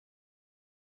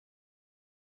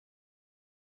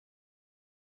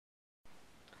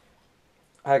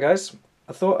Hi guys,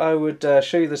 I thought I would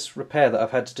show you this repair that I've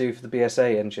had to do for the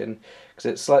BSA engine because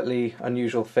it's a slightly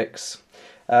unusual fix.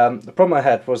 The problem I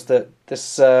had was that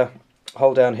this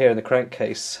hole down here in the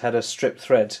crankcase had a stripped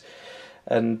thread,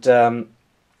 and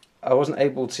I wasn't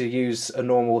able to use a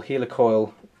normal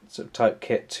helicoil sort of type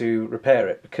kit to repair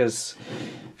it because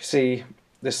if you see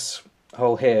this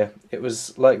hole here, it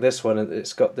was like this one, and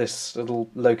it's got this little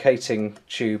locating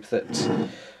tube that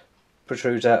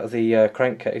protrudes out of the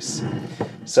crankcase.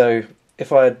 So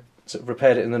if I had sort of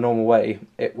repaired it in the normal way,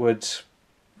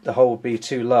 the hole would be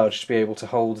too large to be able to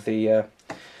hold the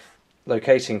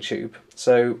locating tube.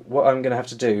 So what I'm going to have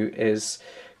to do is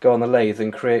go on the lathe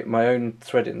and create my own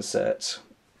thread insert,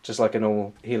 just like a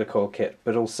normal helicoil kit,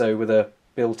 but also with a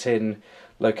built-in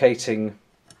locating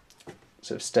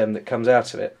sort of stem that comes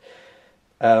out of it.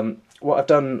 What I've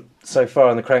done so far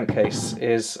on the crankcase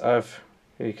is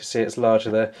you can see it's larger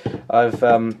there.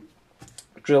 I've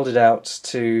drilled it out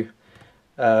to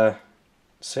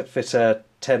fit a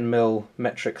 10mm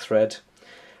metric thread,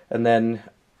 and then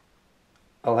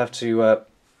I'll have to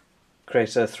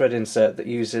create a thread insert that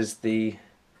uses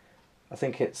I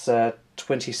think it's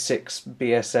 26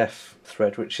 BSF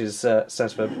thread, which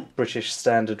stands for British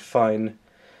Standard Fine.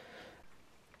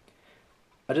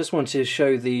 I just want to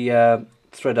show the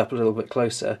thread up a little bit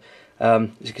closer. As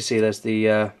you can see, there's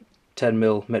the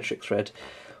 10mm metric thread.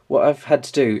 What I've had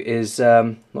to do is,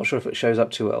 not sure if it shows up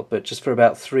too well, but just for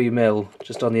about 3mm,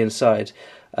 just on the inside,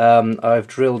 I've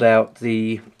drilled out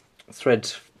the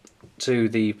thread to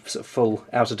the sort of full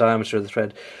outer diameter of the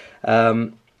thread.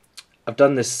 I've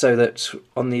done this so that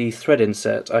on the thread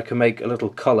insert I can make a little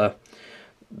collar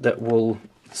that will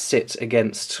sit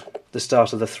against the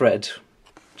start of the thread,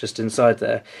 just inside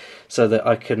there, so that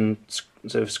I can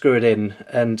sort of screw it in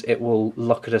and it will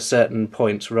lock at a certain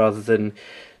point rather than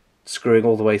screwing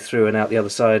all the way through and out the other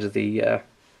side of the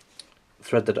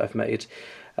thread that I've made.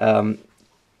 And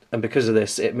because of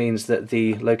this, it means that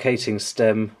the locating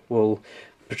stem will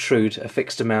protrude a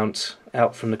fixed amount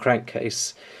out from the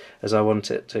crankcase as I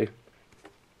want it to.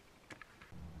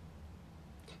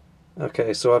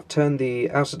 Okay, so I've turned the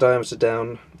outer diameter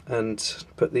down and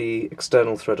put the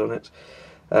external thread on it.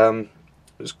 It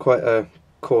was quite a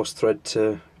coarse thread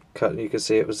to cut, and you can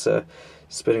see it was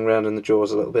spinning around in the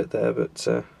jaws a little bit there, but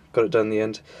got it done in the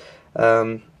end.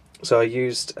 So I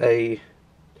used a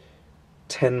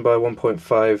 10 by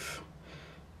 1.5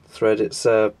 thread. It's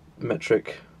a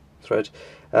metric thread.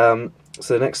 So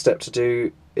the next step to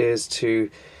do is to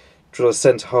drill a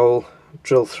centre hole,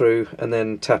 drill through, and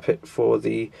then tap it for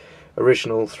the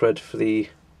original thread for the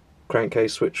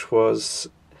crankcase, which was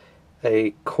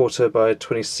a 1/4 by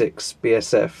 26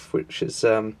 BSF, which is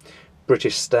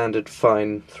British Standard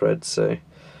Fine thread. So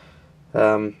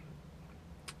I'll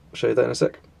show you that in a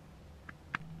sec.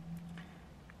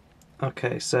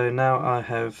 Okay, so now I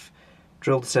have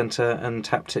drilled the centre and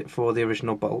tapped it for the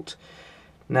original bolt.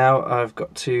 Now I've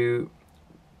got to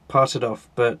part it off,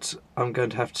 but I'm going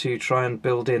to have to try and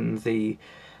build in the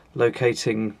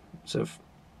locating sort of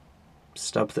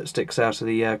stub that sticks out of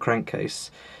the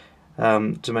crankcase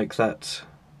to make that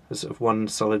a sort of one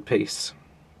solid piece.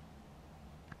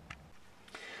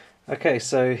 Okay,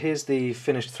 so here's the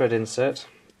finished thread insert.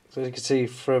 So as you can see,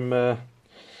 from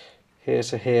here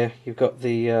to here you've got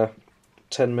the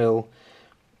 10mm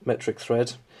metric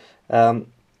thread.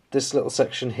 This little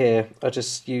section here, I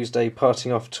just used a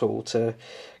parting off tool to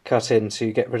cut in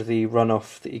to get rid of the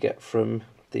runoff that you get from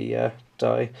the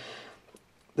die.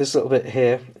 This little bit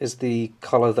here is the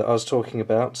collar that I was talking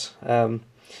about,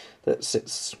 that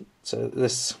sits, so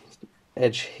this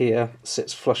edge here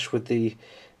sits flush with the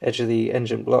edge of the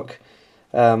engine block.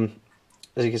 As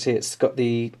you can see, it's got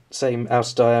the same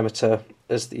outer diameter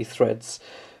as the threads,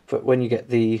 but when you get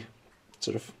the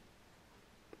sort of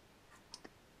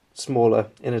smaller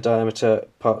inner diameter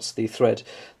parts of the thread,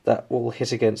 that will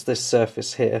hit against this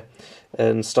surface here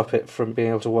and stop it from being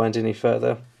able to wind any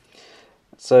further.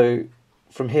 So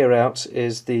from here out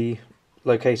is the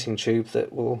locating tube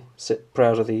that will sit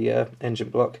proud of the engine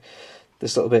block.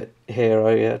 This little bit here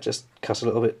I just cut a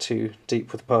little bit too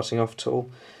deep with the parting off tool,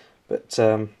 but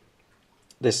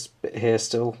this bit here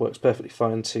still works perfectly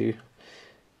fine to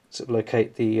sort of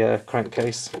locate the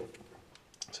crankcase.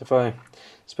 So if I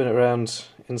spin it around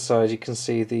inside, you can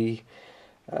see the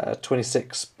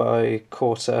 26 by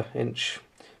 1/4 inch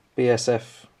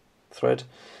BSF thread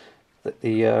that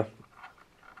the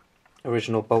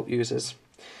original bolt uses.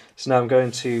 So now I'm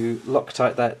going to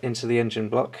Loctite that into the engine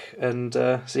block and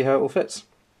see how it all fits.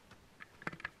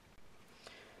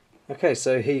 Okay,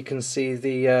 so here you can see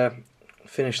the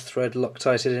finished thread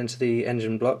Loctited into the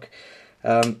engine block.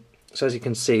 So as you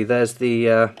can see, there's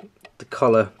the the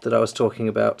collar that I was talking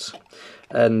about,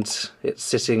 and it's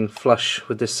sitting flush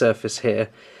with this surface here,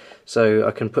 so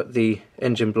I can put the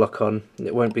engine block on.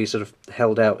 It won't be sort of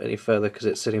held out any further because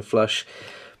it's sitting flush,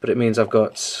 but it means I've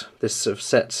got this sort of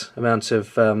set amount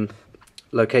of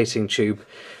locating tube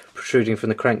protruding from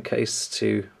the crankcase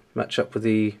to match up with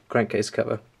the crankcase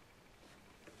cover.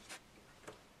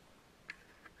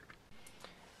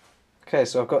 Okay,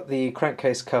 so I've got the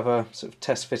crankcase cover sort of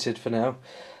test fitted for now.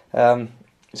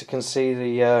 As you can see,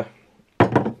 the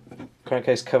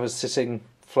crankcase cover is sitting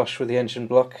flush with the engine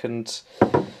block and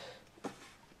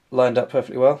lined up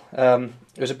perfectly well.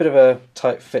 It was a bit of a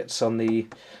tight fit on the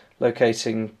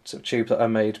locating sort of tube that I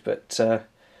made, but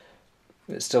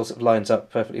it still sort of lines up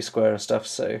perfectly square and stuff,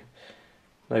 so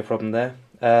no problem there.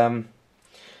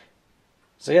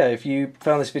 So yeah, if you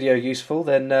found this video useful,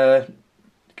 then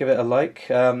give it a like.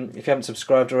 If you haven't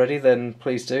subscribed already, then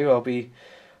please do. I'll be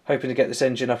hoping to get this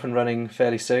engine up and running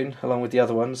fairly soon, along with the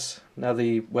other ones. Now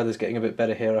the weather's getting a bit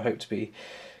better here, I hope to be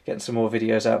getting some more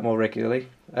videos out more regularly.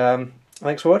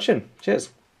 Thanks for watching. Cheers.